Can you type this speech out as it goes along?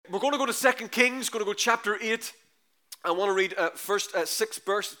We're going to go to 2 Kings, going to go chapter 8. I want to read first 6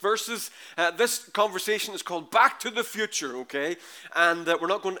 verses. This conversation is called Back to the Future, okay? And we're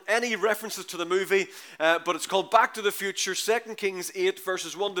not going to any references to the movie, but it's called Back to the Future, 2 Kings 8,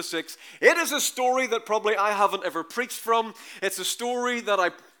 verses 1 to 6. It is a story that probably I haven't ever preached from. It's a story that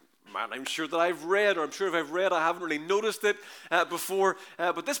I'm sure that I've read, or I'm sure if I've read, I haven't really noticed it before.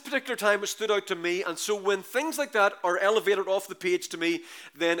 But this particular time, it stood out to me. And so when things like that are elevated off the page to me,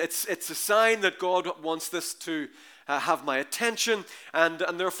 then it's a sign that God wants this to have my attention, and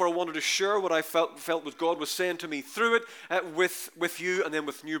therefore I wanted to share what I felt what God was saying to me through it with you, and then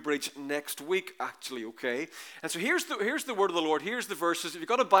with Newbridge next week, actually, okay? And so here's the word of the Lord. Here's the verses. If you've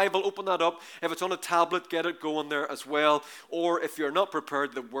got a Bible, open that up. If it's on a tablet, get it going there as well. Or if you're not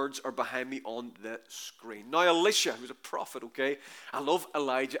prepared, the words are behind me on the screen. Now, Elisha, who's a prophet, okay? I love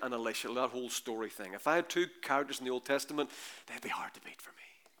Elijah and Elisha, that whole story thing. If I had two characters in the Old Testament, they'd be hard to beat for me.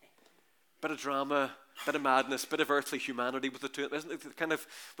 Bit of drama, bit of madness, bit of earthly humanity with the two, isn't it? Kind of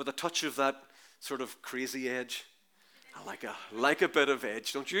with a touch of that sort of crazy edge. I like a bit of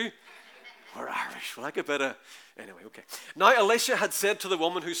edge, don't you? We're Irish. We like a bit of... Anyway, okay. Now Elisha had said to the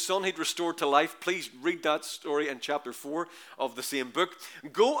woman whose son he'd restored to life, please read that story in chapter 4 of the same book.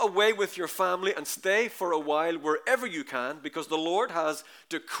 Go away with your family and stay for a while wherever you can, because the Lord has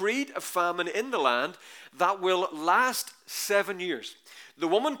decreed a famine in the land that will last 7 years. The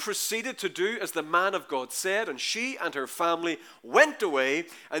woman proceeded to do as the man of God said, and she and her family went away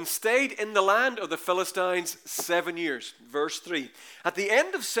and stayed in the land of the Philistines 7 years. Verse 3. At the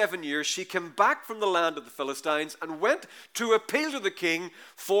end of 7 years, she came back from the land of the Philistines and went to appeal to the king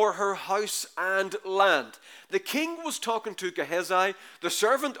for her house and land. The king was talking to Gehazi, the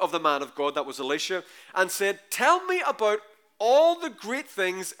servant of the man of God, that was Elisha, and said, tell me about all the great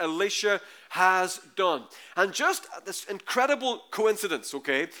things Elisha has done. And just this incredible coincidence,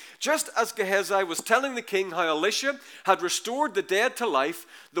 okay? Just as Gehazi was telling the king how Elisha had restored the dead to life,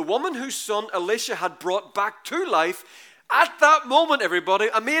 the woman whose son Elisha had brought back to life, at that moment, everybody,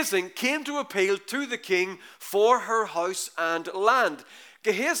 amazing, came to appeal to the king for her house and land.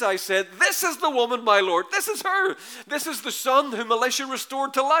 Gehazi said, this is the woman, my lord. This is her. This is the son whom Elisha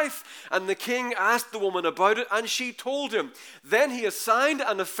restored to life. And the king asked the woman about it, and she told him. Then he assigned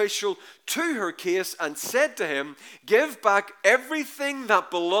an official to her case and said to him, give back everything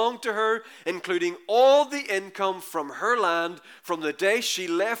that belonged to her, including all the income from her land from the day she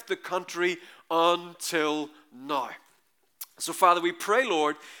left the country until now. So, Father, we pray,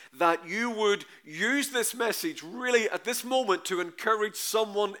 Lord, that you would use this message really at this moment to encourage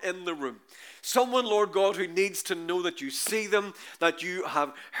someone in the room. Someone, Lord God, who needs to know that you see them, that you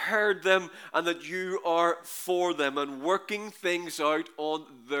have heard them, and that you are for them and working things out on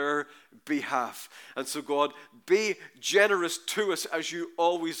their behalf. And so, God, be generous to us as you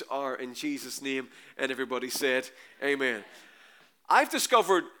always are, in Jesus' name. And everybody said, amen. I've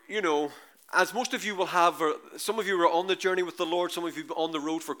discovered, as most of you will have, or some of you are on the journey with the Lord, some of you are on the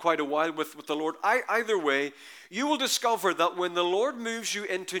road for quite a while with the Lord. Either way, you will discover that when the Lord moves you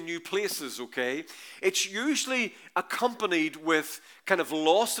into new places, okay, it's usually accompanied with kind of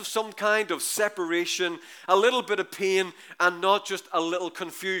loss of some kind, of separation, a little bit of pain, and not just a little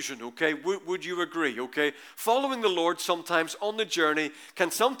confusion, okay? Would you agree, okay? Following the Lord sometimes on the journey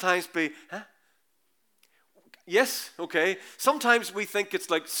can sometimes be, yes, okay. Sometimes we think it's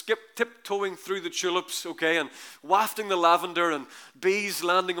like tiptoeing through the tulips, okay, and wafting the lavender and bees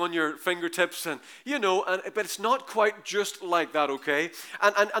landing on your fingertips, and but it's not quite just like that, okay.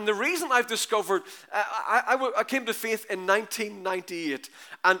 And the reason I've discovered, I came to faith in 1998,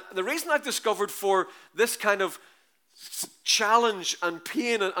 and the reason I've discovered for this kind of challenge and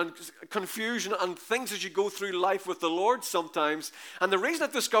pain and confusion and things as you go through life with the Lord sometimes, and the reason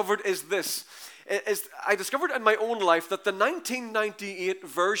I've discovered is this. I discovered in my own life that the 1998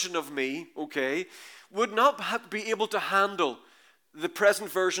 version of me, okay, would not be able to handle the present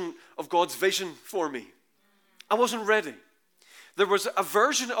version of God's vision for me. I wasn't ready. There was a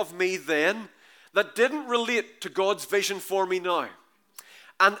version of me then that didn't relate to God's vision for me now.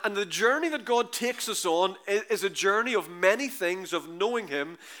 And the journey that God takes us on is a journey of many things, of knowing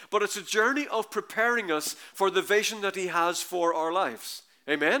Him, but it's a journey of preparing us for the vision that He has for our lives.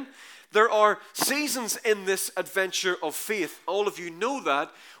 Amen? There are seasons in this adventure of faith, all of you know that,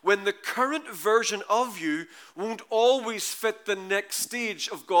 when the current version of you won't always fit the next stage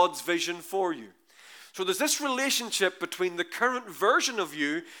of God's vision for you. So there's this relationship between the current version of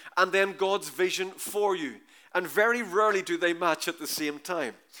you and then God's vision for you. And very rarely do they match at the same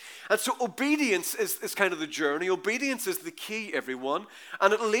time. And so obedience is kind of the journey. Obedience is the key, everyone.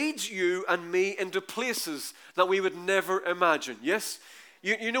 And it leads you and me into places that we would never imagine. Yes?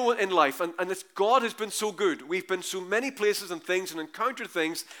 you know, in life, and God has been so good. We've been so many places and things and encountered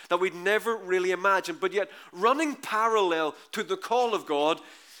things that we'd never really imagined. But yet, running parallel to the call of God,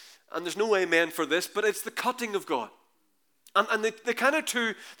 and there's no amen for this, but it's the cutting of God. And they kind of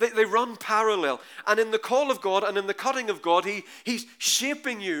two, they run parallel. And in the call of God and in the cutting of God, He's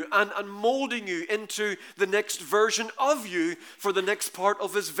shaping you and molding you into the next version of you for the next part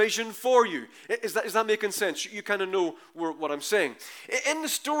of His vision for you. Is that making sense? You kind of know what I'm saying. In the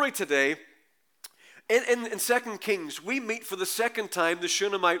story today, in 2 Kings, we meet for the second time the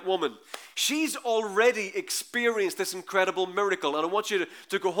Shunammite woman. She's already experienced this incredible miracle. And I want you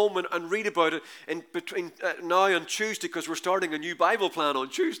to go home and read about it in between now and Tuesday, because we're starting a new Bible plan on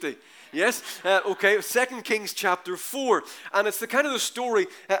Tuesday. Yes? Okay, 2 Kings chapter 4. And it's the kind of the story,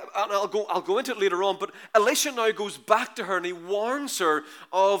 and I'll go into it later on, but Elisha now goes back to her and he warns her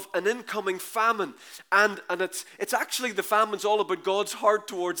of an incoming famine. And it's actually, the famine's all about God's heart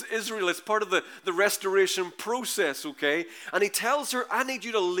towards Israel. It's part of the restoration process, okay? And he tells her, I need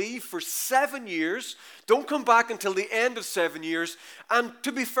you to leave for 7 years. Don't come back until the end of 7 years. And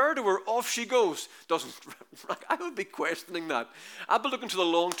to be fair to her, off she goes. I would be questioning that. I'd be looking to the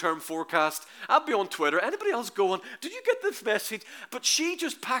long-term forecast. I'd be on Twitter. Anybody else going, did you get this message? But she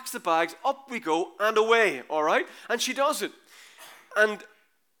just packs the bags, up we go, and away, all right? And she does it. And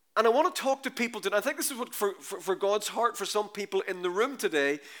I want to talk to people today. I think this is what for God's heart for some people in the room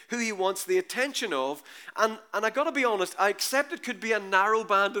today who He wants the attention of. And I got to be honest, I accept it could be a narrow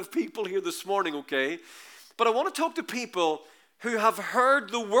band of people here this morning, okay? But I want to talk to people who have heard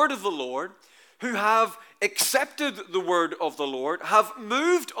the word of the Lord, who have accepted the word of the Lord, have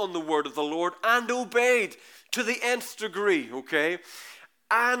moved on the word of the Lord and obeyed to the nth degree, okay?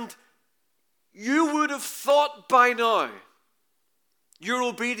 And you would have thought by now your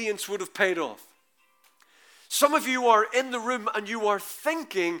obedience would have paid off. Some of you are in the room and you are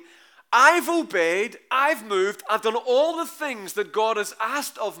thinking, I've obeyed, I've moved, I've done all the things that God has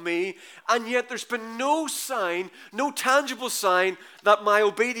asked of me, and yet there's been no sign, no tangible sign that my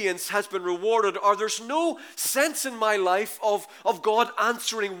obedience has been rewarded, or there's no sense in my life of God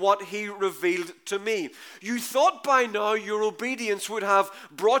answering what He revealed to me. You thought by now your obedience would have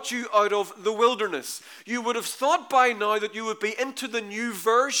brought you out of the wilderness. You would have thought by now that you would be into the new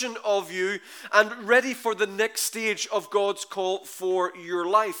version of you and ready for the next stage of God's call for your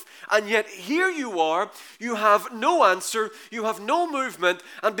life. And yet here you are, you have no answer, you have no movement,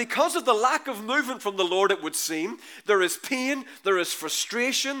 and because of the lack of movement from the Lord, it would seem, there is pain, there is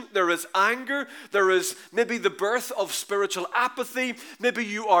frustration, there is anger, there is maybe the birth of spiritual apathy. Maybe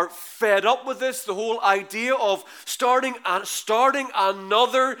you are fed up with this, the whole idea of starting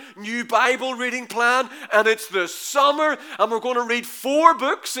another new Bible reading plan, and it's the summer, and we're going to read 4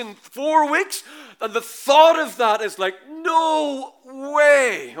 books in 4 weeks, and the thought of that is like, no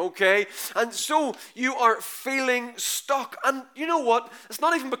way, okay? And so you are feeling stuck. And you know what? It's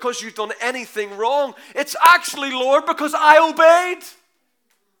not even because you've done anything wrong. It's actually, Lord, because I obeyed.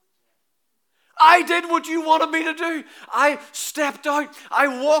 I did what you wanted me to do. I stepped out. I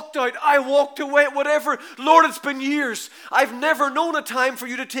walked away, whatever. Lord, it's been years. I've never known a time for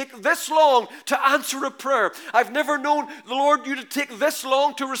you to take this long to answer a prayer. I've never known, Lord, you to take this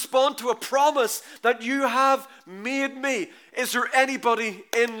long to respond to a promise that you have made me. Is there anybody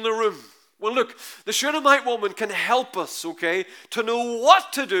in the room? Well, look, the Shunammite woman can help us, okay, to know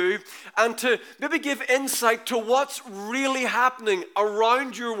what to do and to maybe give insight to what's really happening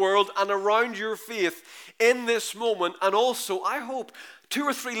around your world and around your faith in this moment. And also, I hope, 2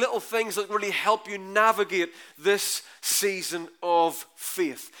 or 3 little things that really help you navigate this season of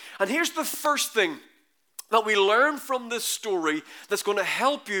faith. And here's the first thing that we learn from this story that's going to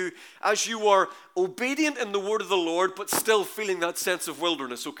help you as you are obedient in the word of the Lord, but still feeling that sense of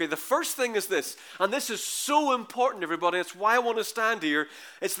wilderness, okay? The first thing is this, and this is so important, everybody. It's why I want to stand here.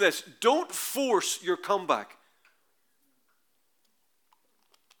 It's this: don't force your comeback.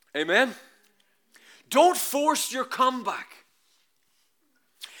 Amen? Don't force your comeback.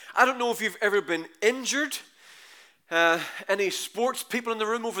 I don't know if you've ever been injured. Any sports people in the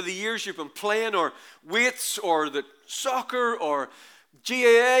room over the years you've been playing, or weights, or the soccer, or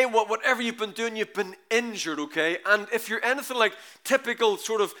GAA, whatever you've been doing, you've been injured, okay? And if you're anything like typical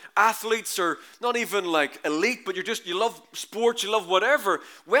sort of athletes, or not even like elite, but you love sports, you love whatever,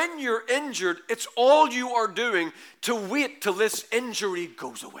 when you're injured, it's all you are doing to wait till this injury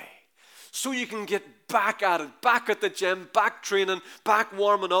goes away, so you can get back at it, back at the gym, back training, back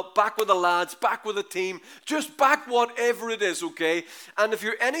warming up, back with the lads, back with the team, just back whatever it is, okay? And if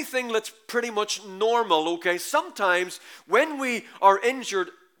you're anything that's pretty much normal, okay, sometimes when we are injured,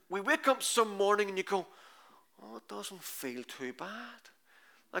 we wake up some morning and you go, oh, it doesn't feel too bad.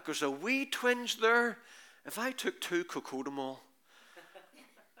 Like there's a wee twinge there. If I took 2 Cocodamol,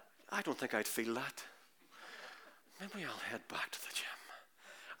 I don't think I'd feel that. Maybe I'll head back to the gym.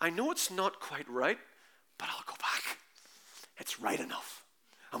 I know it's not quite right, but I'll go back. It's right enough,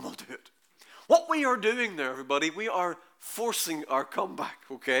 and we'll do it. What we are doing there, everybody, we are forcing our comeback,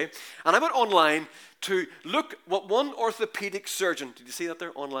 okay? And I went online to look what one orthopedic surgeon, did you see that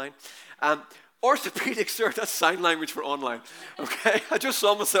there online? Orthopedic surgeon, that's sign language for online, okay? I just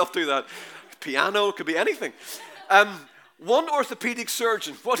saw myself do that. Piano, could be anything. One orthopedic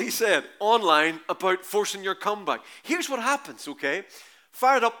surgeon, what he said online about forcing your comeback. Here's what happens, okay?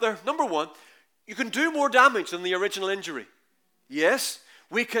 Fire it up there. Number 1, you can do more damage than the original injury. Yes,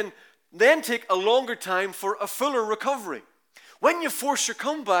 we can then take a longer time for a fuller recovery. When you force your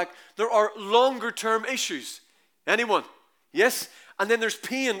comeback, there are longer term issues. Anyone? Yes? And then there's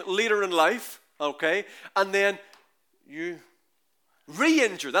pain later in life, okay? And then you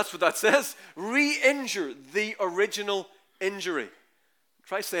re-injure, that's what that says. Re-injure the original injury.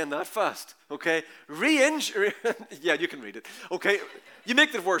 Try saying that fast, okay? Re-injure, yeah, you can read it, okay? You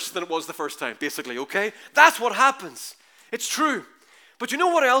make it worse than it was the first time, basically, okay? That's what happens. It's true. But you know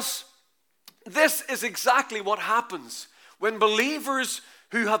what else? This is exactly what happens when believers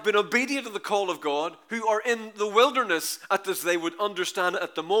who have been obedient to the call of God, who are in the wilderness, as they would understand it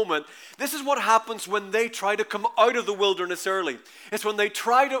at the moment, this is what happens when they try to come out of the wilderness early. It's when they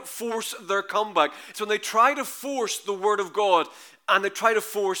try to force their comeback. It's when they try to force the word of God and they try to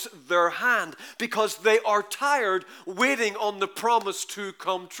force their hand because they are tired waiting on the promise to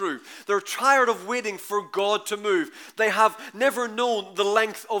come true. They're tired of waiting for God to move. They have never known the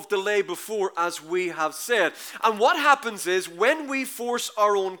length of delay before, as we have said. And what happens is when we force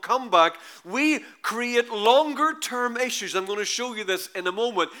our own comeback, we create longer term issues. I'm going to show you this in a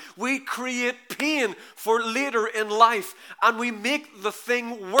moment. We create pain for later in life, and we make the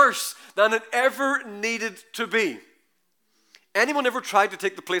thing worse than it ever needed to be. Anyone ever tried to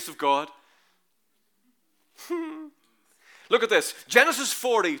take the place of God? Look at this. Genesis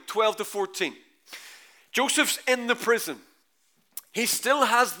 40, 12 to 14. Joseph's in the prison. He still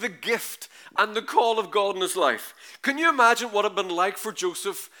has the gift and the call of God in his life. Can you imagine what it would have been like for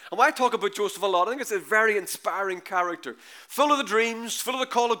Joseph? And when I talk about Joseph a lot, I think it's a very inspiring character. Full of the dreams, full of the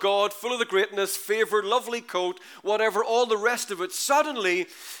call of God, full of the greatness, favor, lovely coat, whatever, all the rest of it. Suddenly,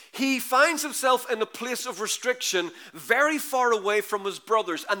 he finds himself in a place of restriction very far away from his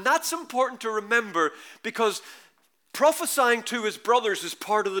brothers. And that's important to remember because prophesying to his brothers is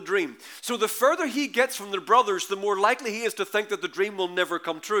part of the dream. So the further he gets from the brothers, the more likely he is to think that the dream will never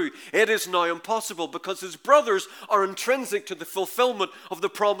come true. It is now impossible because his brothers are intrinsic to the fulfillment of the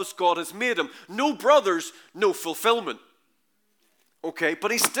promise God has made him. No brothers, no fulfillment. Okay,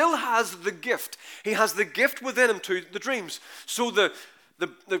 but he still has the gift. He has the gift within him to the dreams. So the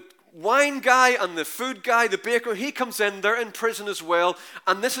wine guy and the food guy, the baker, he comes in, they're in prison as well,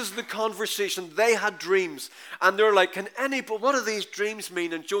 and this is the conversation. They had dreams, and they're like, what do these dreams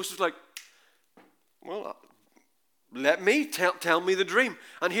mean? And Joseph's like, well, let me, tell me the dream.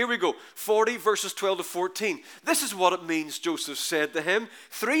 And here we go, 40 verses 12 to 14. This is what it means, Joseph said to him.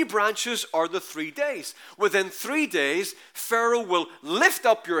 3 branches are the 3 days. Within 3 days, Pharaoh will lift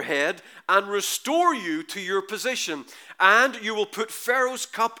up your head and restore you to your position. And you will put Pharaoh's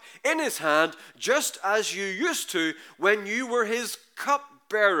cup in his hand, just as you used to when you were his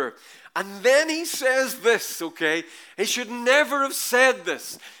cupbearer. And then he says this, okay? He should never have said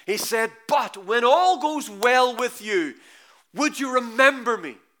this. He said, but when all goes well with you, would you remember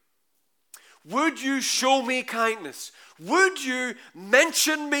me? Would you show me kindness? Would you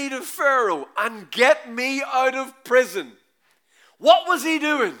mention me to Pharaoh and get me out of prison? What was he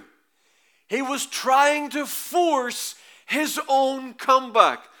doing? He was trying to force his own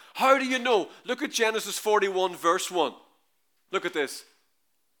comeback. How do you know? Look at Genesis 41 verse 1. Look at this.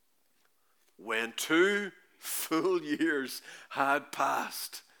 When 2 full years had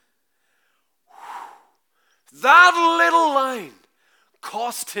passed. That little line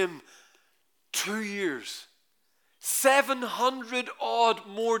cost him 2 years. 700 odd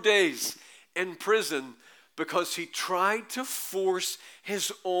more days in prison because he tried to force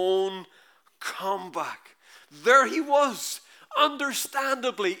his own comeback. There he was,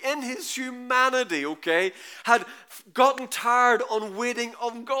 understandably, in his humanity, okay, had gotten tired on waiting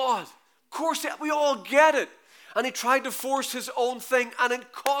on God. Of course, we all get it. And he tried to force his own thing, and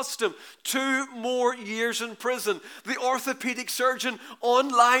it cost him 2 more years in prison. The orthopedic surgeon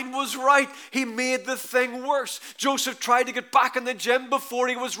online was right. He made the thing worse. Joseph tried to get back in the gym before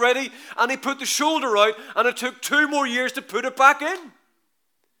he was ready, and he put the shoulder out, and it took 2 more years to put it back in.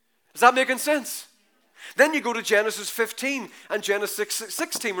 Is that making sense? Then you go to Genesis 15 and Genesis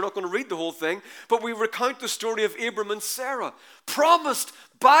 16. We're not going to read the whole thing, but we recount the story of Abram and Sarah, promised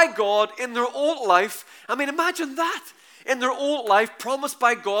by God in their old life. I mean, imagine that. In their old life, promised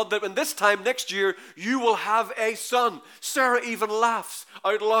by God that in this time next year, you will have a son. Sarah even laughs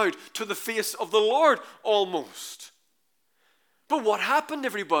out loud to the face of the Lord almost. But what happened,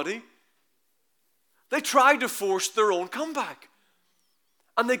 everybody? They tried to force their own comeback.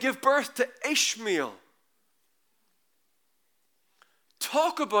 And they give birth to Ishmael.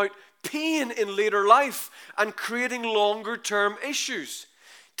 Talk about pain in later life and creating longer-term issues.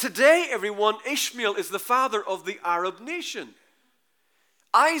 Today, everyone, Ishmael is the father of the Arab nation.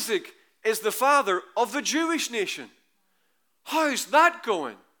 Isaac is the father of the Jewish nation. How's that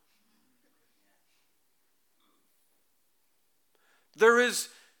going? There is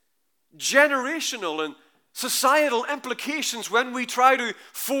generational and societal implications when we try to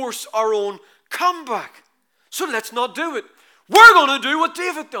force our own comeback. So let's not do it. We're going to do what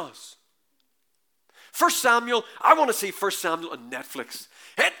David does. 1 Samuel, I want to see 1 Samuel on Netflix.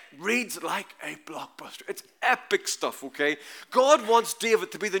 It reads like a blockbuster. It's epic stuff, okay? God wants David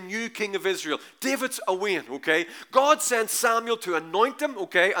to be the new king of Israel. David's a Wayne, okay? God sent Samuel to anoint him,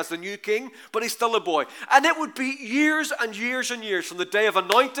 okay, as the new king, but he's still a boy. And it would be years and years and years from the day of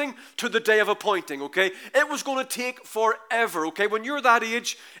anointing to the day of appointing, okay? It was going to take forever, okay? When you're that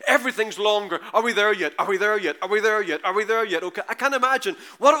age, everything's longer. Are we there yet? Are we there yet? Are we there yet? Are we there yet? Okay, I can't imagine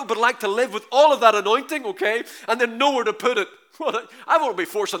what it would be like to live with all of that anointing, okay, and then nowhere to put it. I won't be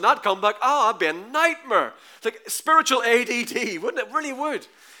forcing that comeback. Oh, that'd be a nightmare. It's like spiritual ADD, wouldn't it? Really would.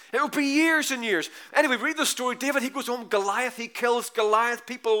 It would be years and years. Anyway, read the story. David, he goes home. Goliath, he kills Goliath.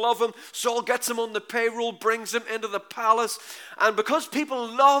 People love him. Saul gets him on the payroll, brings him into the palace. And because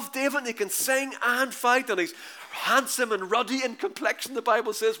people love David, he can sing and fight. And he's handsome and ruddy in complexion, the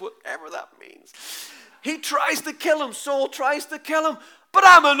Bible says, whatever that means. He tries to kill him. Saul tries to kill him. But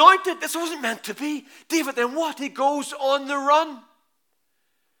I'm anointed. This wasn't meant to be. David, then what? He goes on the run.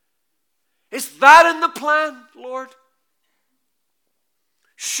 Is that in the plan, Lord?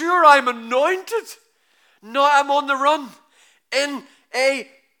 Sure, I'm anointed. No, I'm on the run in a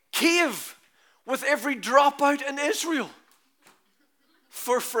cave with every dropout in Israel.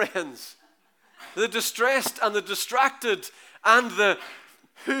 For friends. The distressed and the distracted and the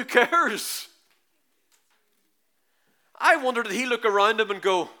who cares? I wonder, did he look around him and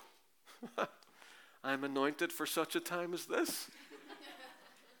go, I'm anointed for such a time as this?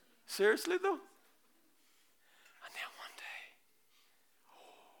 Seriously, though? And then one day,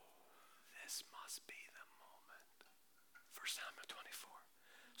 this must be the moment. 1 Samuel 24.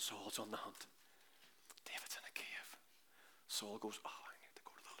 Saul's on the hunt. David's in a cave. Saul goes, I need to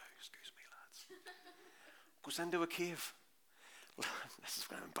go to the loo. Excuse me, lads. Goes into a cave. This is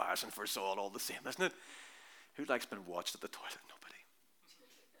kind of embarrassing for Saul all the same, isn't it? Who likes being watched at the toilet? Nobody.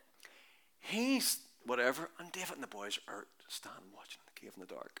 He's whatever, and David and the boys are standing watching in the cave in the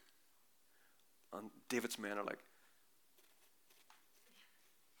dark. And David's men are like,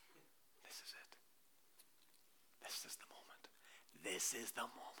 this is it. This is the moment. This is the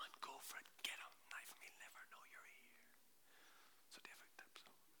moment. Go for it. Get him. Knife him. He'll never know you're here. So David tips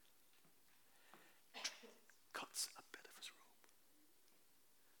him. Cuts a bit of his robe.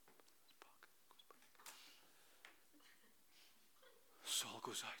 His pocket goes back. Saul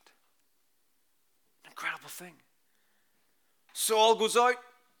goes out. Incredible thing. Saul goes out.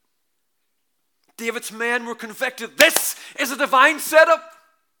 David's men were convicted. This is a divine setup.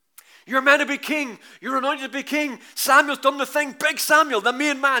 You're meant to be king. You're anointed to be king. Samuel's done the thing. Big Samuel, the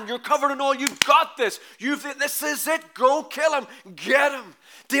main man. You're covered in all. You've got this. This is it. Go kill him. Get him.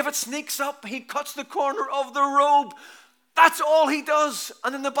 David sneaks up. He cuts the corner of the robe. That's all he does.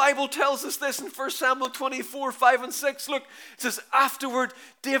 And then the Bible tells us this in 1 Samuel 24, 5 and 6. Look, it says, afterward,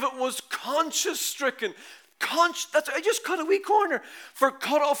 David was conscience-stricken. I just cut a wee corner. For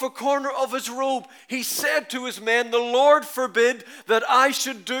cut off a corner of his robe, he said to his men, the Lord forbid that I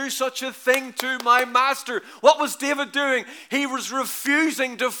should do such a thing to my master. What was David doing? He was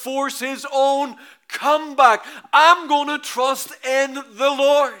refusing to force his own comeback. I'm going to trust in the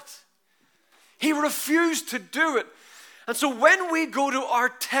Lord. He refused to do it. And so when we go to our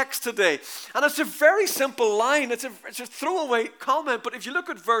text today, and it's a very simple line, it's a throwaway comment, but if you look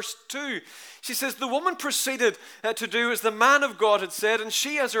at verse 2, she says, the woman proceeded to do as the man of God had said, and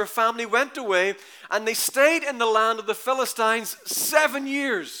she as her family went away, and they stayed in the land of the Philistines 7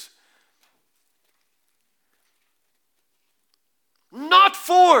 years. Not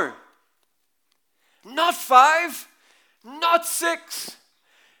 4, not 5, not 6.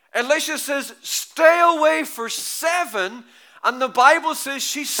 Elisha says, stay away for 7, And the Bible says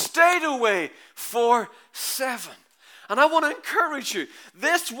she stayed away for 7. And I want to encourage you.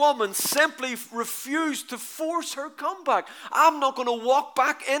 This woman simply refused to force her comeback. I'm not going to walk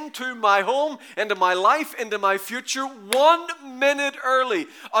back into my home, into my life, into my future 1 minute early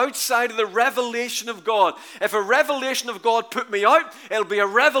outside of the revelation of God. If a revelation of God put me out, it'll be a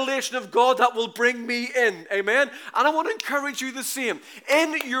revelation of God that will bring me in. Amen? And I want to encourage you the same.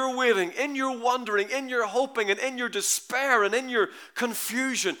 In your waiting, in your wondering, in your hoping, and in your despair, and in your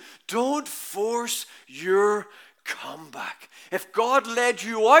confusion, don't force your come back. If God led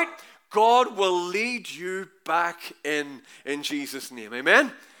you out, God will lead you back in Jesus' name.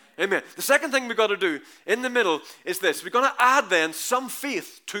 Amen? Amen. The second thing we've got to do in the middle is this. We're going to add then some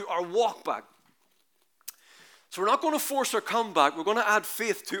faith to our walk back. So we're not going to force our comeback. We're going to add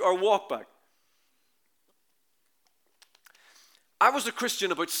faith to our walk back. I was a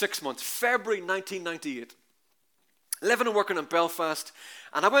Christian about 6 months, February 1998. Living and working in Belfast,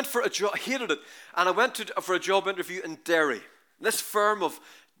 and I went for a job, hated it, and I went for a job interview in Derry. This firm of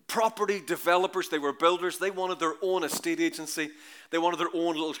property developers, they were builders, they wanted their own estate agency, they wanted their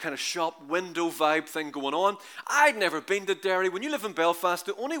own little kind of shop window vibe thing going on. I'd never been to Derry. When you live in Belfast,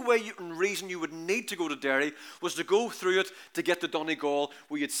 the only way and reason you would need to go to Derry was to go through it to get to Donegal,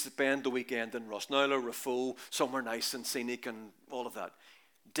 where you'd spend the weekend in Rosnala, Rafo, somewhere nice and scenic and all of that.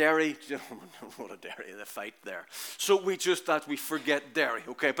 Derry, what a Derry, the fight there. So we just thought we forget Derry,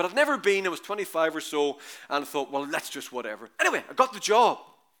 okay? But I've never been, I was 25 or so, and I thought, well, let's just whatever. Anyway, I got the job.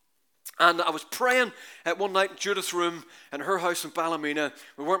 And I was praying at one night in Judith's room in her house in Ballymena.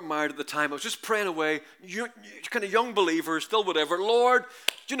 We weren't married at the time. I was just praying away, kind of young believer, still whatever. Lord,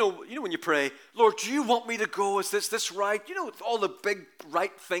 you know when you pray, Lord, do you want me to go? Is this right? You know, all the big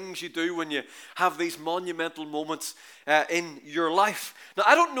right things you do when you have these monumental moments in your life. Now,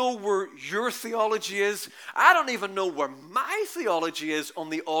 I don't know where your theology is. I don't even know where my theology is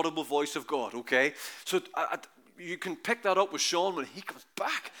on the audible voice of God, okay? So you can pick that up with Sean when he comes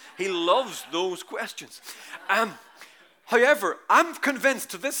back. He loves those questions. However, I'm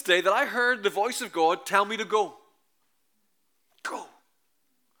convinced to this day that I heard the voice of God tell me to go. Go.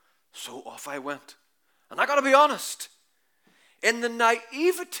 So off I went. And I got to be honest, in the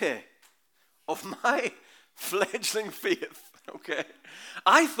naivete of my fledgling faith, okay,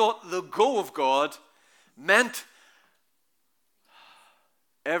 I thought the go of God meant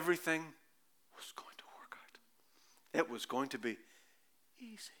everything was going to work out. It was going to be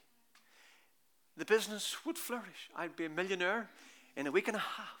easy. The business would flourish. I'd be a millionaire in a week and a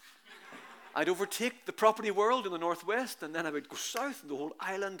half. I'd overtake the property world in the northwest, and then I would go south, the whole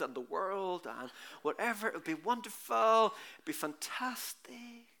island and the world and whatever. It would be wonderful. It would be fantastic.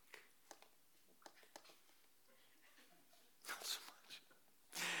 Not so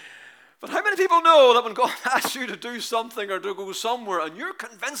much. But how many people know that when God asks you to do something or to go somewhere and you're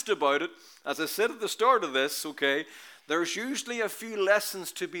convinced about it, as I said at the start of this, okay, there's usually a few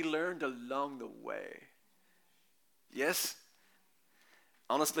lessons to be learned along the way. Yes?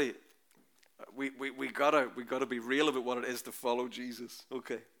 Honestly, we gotta be real about what it is to follow Jesus.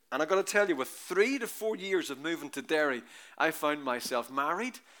 Okay. And I gotta tell you, with 3 to 4 years of moving to Derry, I found myself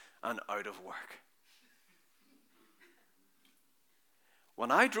married and out of work.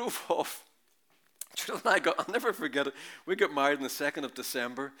 When I drove off, I'll never forget it. We got married on the 2nd of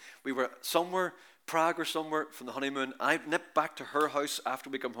December. We were somewhere, Prague or somewhere, from the honeymoon. I nipped back to her house after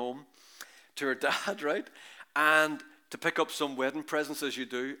we come home, to her dad, right? And to pick up some wedding presents, as you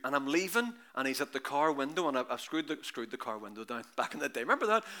do. And I'm leaving, and he's at the car window, and I've screwed the car window down back in the day. Remember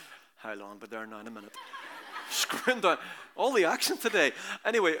that? How long? But there now in a minute. Screwing down. All the action today.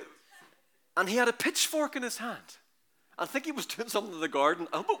 Anyway, and he had a pitchfork in his hand. I think he was doing something in the garden.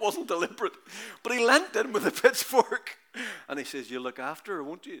 I hope it wasn't deliberate. But he leant in with a pitchfork. And he says, "You'll look after her,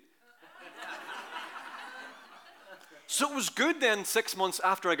 won't you?" So it was good then, 6 months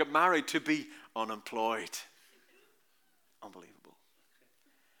after I got married, to be unemployed. Unbelievable.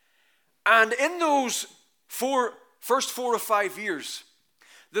 And in those first 4 or 5 years,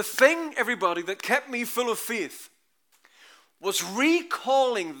 the thing, everybody, that kept me full of faith was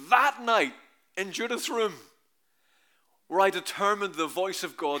recalling that night in Judith's room where I determined the voice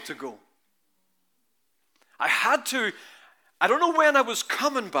of God to go. I had to. I don't know when I was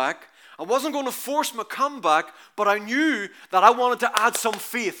coming back. I wasn't going to force my comeback, but I knew that I wanted to add some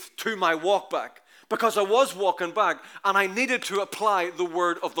faith to my walk back. because I was walking back and I needed to apply the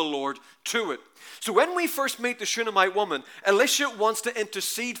word of the Lord to it. So when we first meet the Shunammite woman, Elisha wants to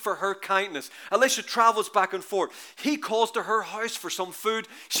intercede for her kindness. Elisha travels back and forth. He calls to her house for some food.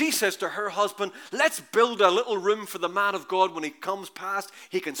 She says to her husband, let's build a little room for the man of God when he comes past.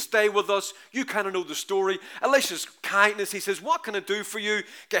 He can stay with us. You kind of know the story. Elisha's kindness, he says, what can I do for you?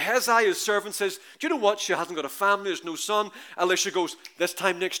 Gehazi, his servant, says, do you know what? She hasn't got a family. There's no son. Elisha goes, this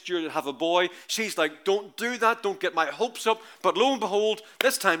time next year you'll have a boy. She's like, don't do that. Don't get my hopes up. But lo and behold,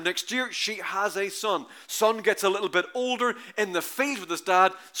 this time next year she has a son. Son gets a little bit older in the field with his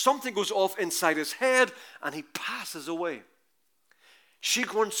dad. Something goes off inside his head and he passes away. She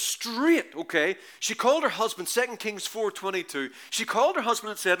went straight, okay? She called her husband, 2 Kings 4:22. She called her husband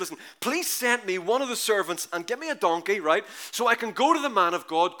and said, listen, please send me one of the servants and give me a donkey, right? So I can go to the man of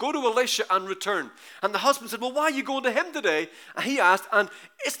God, go to Elisha and return. And the husband said, well, why are you going to him today? And he asked, and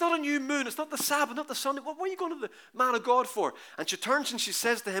it's not a new moon, it's not the Sabbath, not the Sunday. What are you going to the man of God for? And she turns and she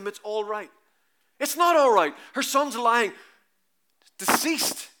says to him, it's all right. It's not all right. Her son's lying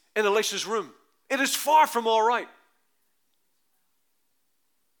deceased in Elisha's room. It is far from all right.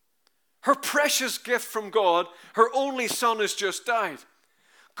 Her precious gift from God, her only son has just died.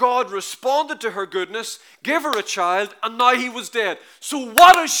 God responded to her goodness, gave her a child, and now he was dead. So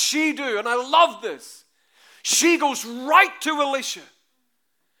what does she do? And I love this. She goes right to Elisha.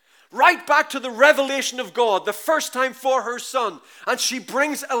 Right back to the revelation of God, the first time for her son. And she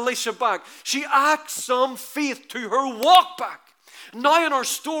brings Elisha back. She acts some faith to her walk back. Now in our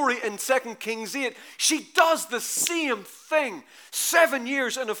story in 2 Kings 8, she does the same thing. 7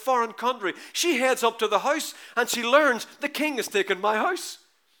 years in a foreign country. She heads up to the house and she learns the king has taken my house.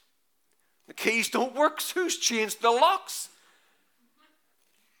 The keys don't work. Who's changed the locks?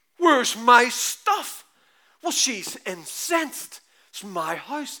 Where's my stuff? Well, she's incensed. It's my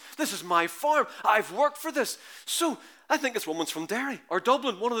house. This is my farm. I've worked for this. So I think this woman's from Derry or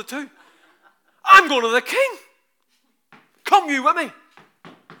Dublin, one of the two. I'm going to the king. Come you with me.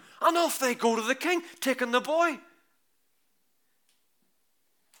 And off they go to the king, taking the boy.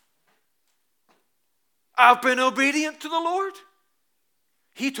 I've been obedient to the Lord.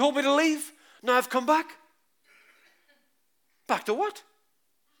 He told me to leave. Now I've come back. Back to what?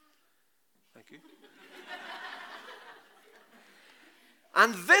 Thank you.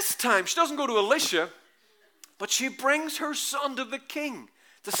 And this time, she doesn't go to Elisha, but she brings her son to the king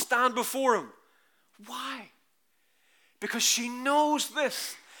to stand before him. Why? Because she knows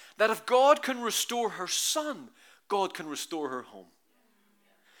this, that if God can restore her son, God can restore her home.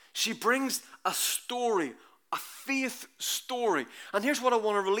 She brings a story, a faith story. And here's what I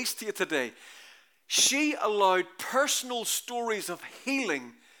want to release to you today. She allowed personal stories of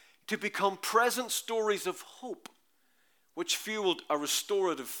healing to become present stories of hope, which fueled a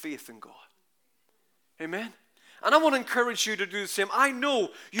restorative faith in God. Amen? And I want to encourage you to do the same. I know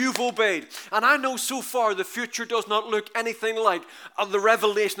you've obeyed. And I know so far the future does not look anything like the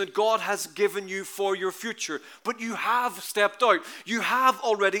revelation that God has given you for your future. But you have stepped out. You have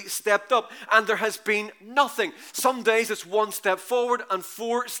already stepped up. And there has been nothing. Some days it's 1 step forward and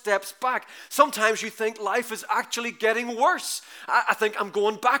 4 steps back. Sometimes you think life is actually getting worse. I think I'm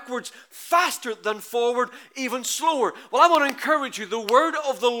going backwards faster than forward, even slower. Well, I want to encourage you. The word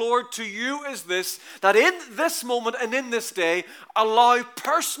of the Lord to you is this, that in this moment and in this day, allow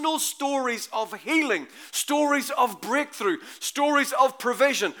personal stories of healing, stories of breakthrough, stories of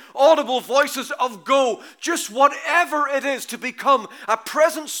provision, audible voices of go, just whatever it is, to become a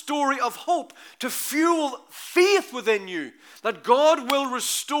present story of hope, to fuel faith within you, that God will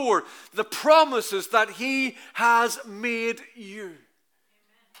restore the promises that He has made you.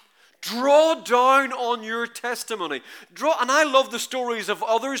 Draw down on your testimony. And I love the stories of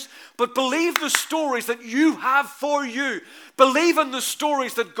others, but believe the stories that you have for you. Believe in the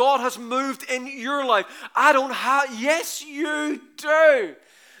stories that God has moved in your life. I don't have, yes you do.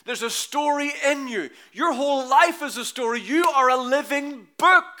 There's a story in you. Your whole life is a story. You are a living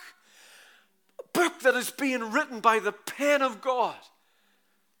book. A book that is being written by the pen of God.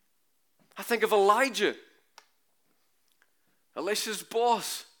 I think of Elijah, Elisha's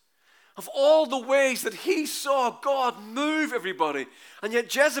boss. Of all the ways that he saw God move everybody. And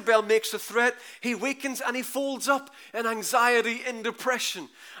yet Jezebel makes a threat. He weakens and he folds up in anxiety and depression.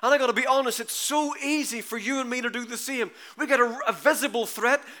 And I got to be honest, it's so easy for you and me to do the same. We get a visible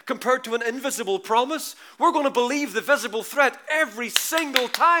threat compared to an invisible promise. We're going to believe the visible threat every single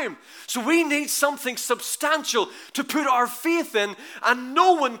time. So we need something substantial to put our faith in. And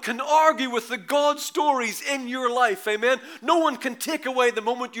no one can argue with the God stories in your life. Amen. No one can take away the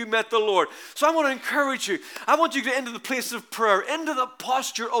moment you met the Lord. Lord. So I want to encourage you. I want you to get into the place of prayer, into the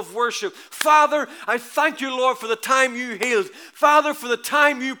posture of worship. Father, I thank you, Lord, for the time you healed. Father, for the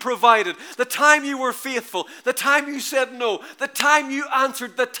time you provided, the time you were faithful, the time you said no, the time you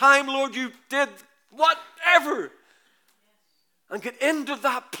answered, the time, Lord, you did whatever. And get into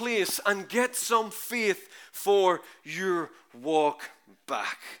that place and get some faith for your walk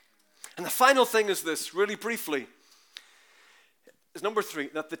back. And the final thing is this, really briefly, is number 3,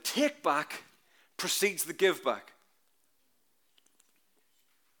 that the take back precedes the give back.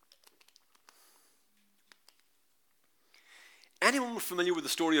 Anyone familiar with the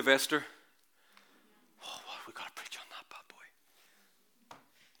story of Esther? Oh, well, we've got to preach on that bad boy.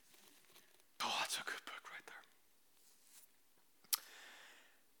 Oh, that's a good book right there.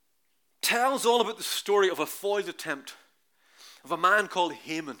 Tells all about the story of a foiled attempt of a man called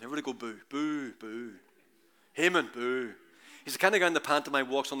Haman. Everybody go boo, boo, boo. Haman, boo. He's the kind of guy in the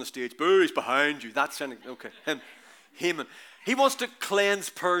pantomime walks on the stage. Boo, he's behind you. That's okay. Him, Haman. He wants to cleanse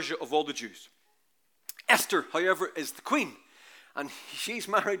Persia of all the Jews. Esther, however, is the queen. And she's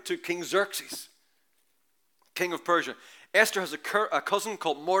married to King Xerxes, king of Persia. Esther has a cousin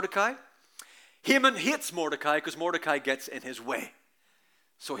called Mordecai. Haman hates Mordecai because Mordecai gets in his way.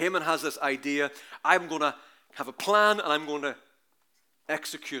 So Haman has this idea, I'm going to have a plan and I'm going to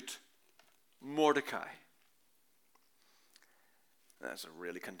execute Mordecai. That's a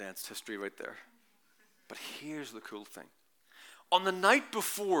really condensed history right there. But here's the cool thing. On the night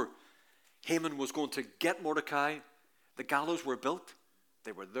before Haman was going to get Mordecai, the gallows were built.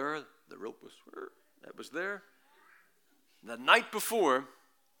 They were there. The rope was there. The night before,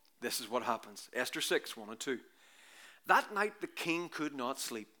 this is what happens. Esther 6, 1 and 2. That night the king could not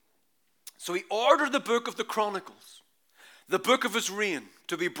sleep. So he ordered the book of the Chronicles, the book of his reign,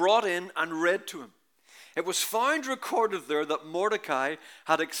 to be brought in and read to him. It was found recorded there that Mordecai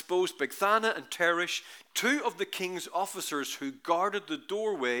had exposed Bigthana and Teresh, 2 of the king's officers who guarded the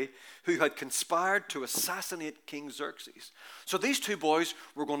doorway, who had conspired to assassinate King Xerxes. So these 2 boys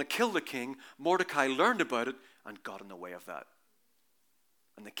were going to kill the king. Mordecai learned about it and got in the way of that.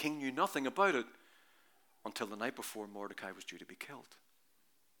 And the king knew nothing about it until the night before Mordecai was due to be killed.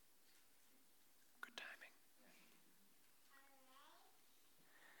 Good timing.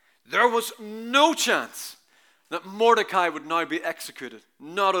 There was no chance that Mordecai would now be executed.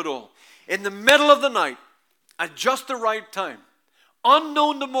 Not at all. In the middle of the night, at just the right time,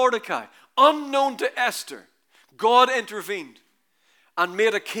 unknown to Mordecai, unknown to Esther, God intervened and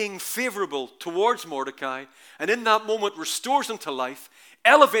made a king favorable towards Mordecai, and in that moment restores him to life,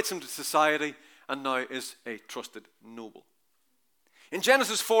 elevates him to society, and now is a trusted noble. In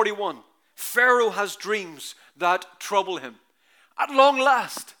Genesis 41, Pharaoh has dreams that trouble him. At long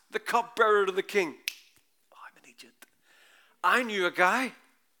last, the cupbearer to the king. Oh, I'm in Egypt. I knew a guy.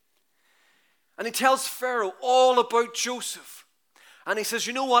 And he tells Pharaoh all about Joseph. And he says,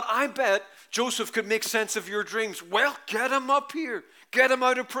 you know what? I bet Joseph could make sense of your dreams. Well, get him up here. Get him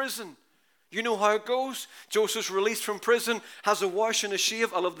out of prison. You know how it goes. Joseph's released from prison, has a wash and a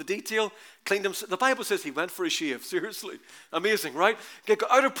shave. I love the detail. Cleaned him. The Bible says he went for a shave. Seriously. Amazing, right? Get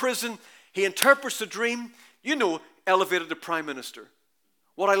out of prison. He interprets the dream. You know, elevated to prime minister.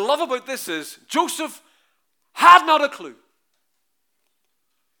 What I love about this is Joseph had not a clue.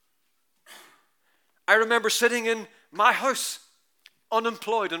 I remember sitting in my house,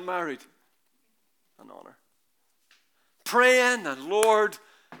 unemployed and married. An honor. Praying and Lord,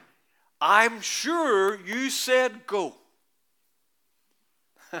 I'm sure you said go.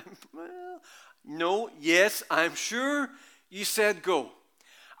 Well, no, yes, I'm sure you said go.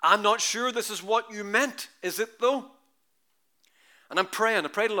 I'm not sure this is what you meant, is it though? And I'm praying, I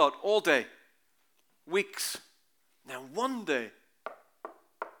prayed a lot, all day, weeks. Now one day,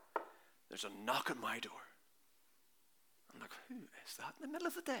 there's a knock at my door. I'm like, who is that in the middle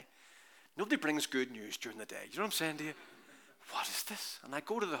of the day? Nobody brings good news during the day. You know what I'm saying to you? What is this? And I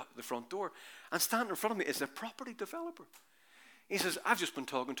go to the front door, and standing in front of me is a property developer. He says, I've just been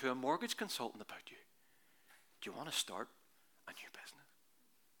talking to a mortgage consultant about you. Do you want to start a new business?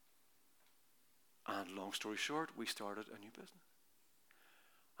 And long story short, we started a new business.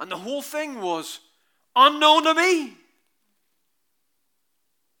 And the whole thing was unknown to me.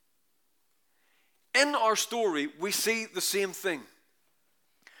 In our story, we see the same thing.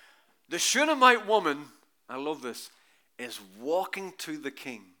 The Shunammite woman, I love this, is walking to the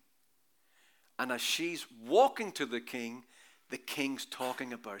king. And as she's walking to the king's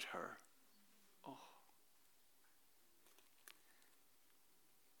talking about her. Oh.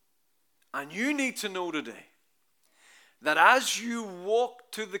 And you need to know today that as you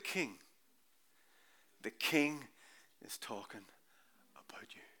walk to the king is talking about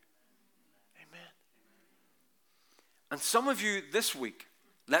you. And some of you this week,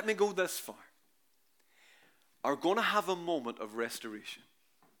 let me go this far, are going to have a moment of restoration.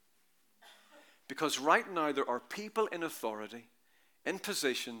 Because right now there are people in authority, in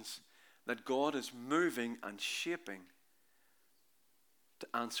positions that God is moving and shaping to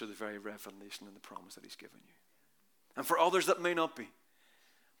answer the very revelation and the promise that he's given you. And for others that may not be.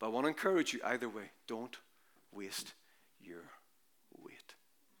 But I want to encourage you either way, don't waste your wait.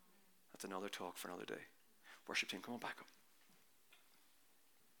 That's another talk for another day. Worship team, come on back up.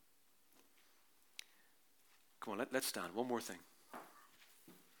 Come on, let's stand. One more thing.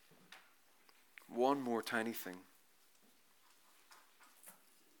 One more tiny thing.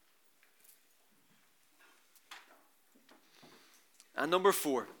 And number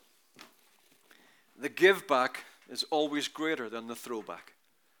 4, the give back is always greater than the throwback.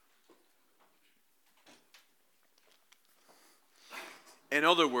 In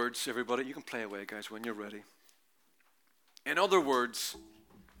other words, everybody, you can play away, guys, when you're ready. In other words,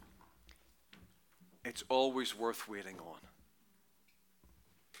 it's always worth waiting on.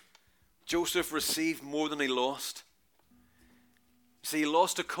 Joseph received more than he lost. See, he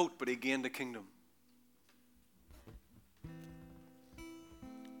lost a coat, but he gained a kingdom.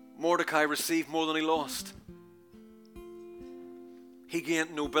 Mordecai received more than he lost. He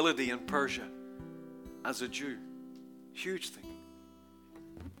gained nobility in Persia as a Jew. Huge thing.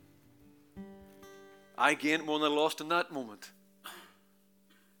 I gained more than I lost in that moment.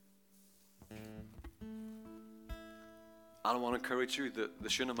 I want to encourage you, the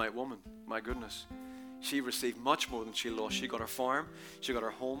Shunammite woman, my goodness, she received much more than she lost. She got her farm, she got her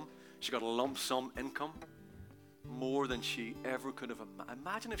home, she got a lump sum income, more than she ever could have imagined.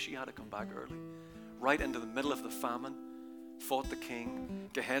 Imagine if she had to come back early, right into the middle of the famine, fought the king.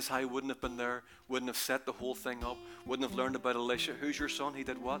 Gehazi wouldn't have been there, wouldn't have set the whole thing up, wouldn't have learned about Elisha. Who's your son? He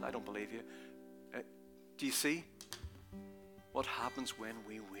did what? I don't believe you. Do you see what happens when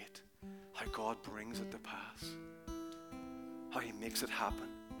we wait? How God brings it to pass. How he makes it happen.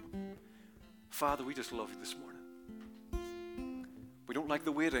 Father, we just love you this morning. We don't like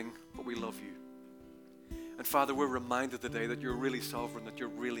the waiting, but we love you. And Father, we're reminded today that you're really sovereign, that you're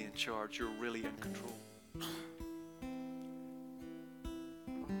really in charge, you're really in control.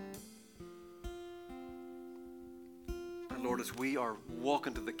 And Lord, as we are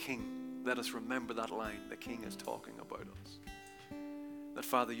walking to the King, let us remember that line the King is talking about us. That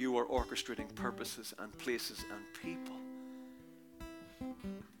Father, you are orchestrating purposes and places and people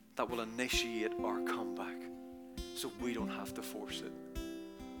that will initiate our comeback so we don't have to force it.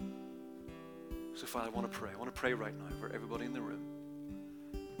 So Father, I want to pray right now for everybody in the room.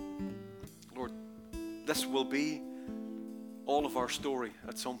 Lord, this will be all of our story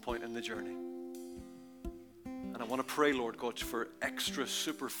at some point in the journey. And I want to pray, Lord God, for extra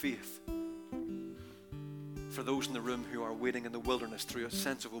super faith for those in the room who are waiting in the wilderness through a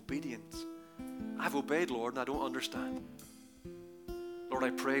sense of obedience. I've obeyed, Lord, and I don't understand. Lord, I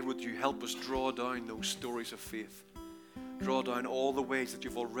pray, would you help us draw down those stories of faith. Draw down all the ways that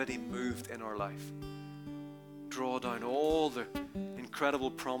you've already moved in our life. Draw down all the incredible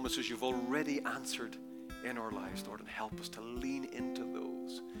promises you've already answered in our lives, Lord, and help us to lean into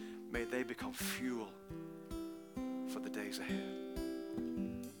those. May they become fuel for the days ahead.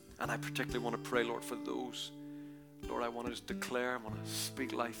 And I particularly want to pray, Lord, for those, Lord, I want to just declare, I want to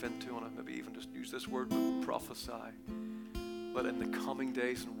speak life into, I want to maybe even just use this word, but prophesy. But in the coming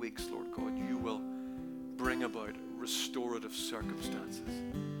days and weeks, Lord God, you will bring about restorative circumstances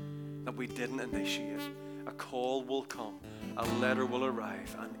that we didn't initiate. A call will come, a letter will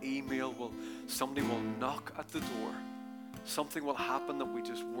arrive, an email will, somebody will knock at the door. Something will happen that we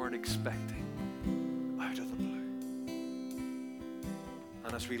just weren't expecting out of the blue.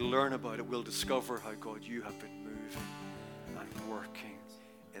 And as we learn about it, we'll discover how, God, you have been moving and working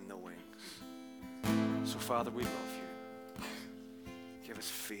in the wings. So, Father, we love you. Give us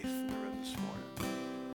faith in the room this morning.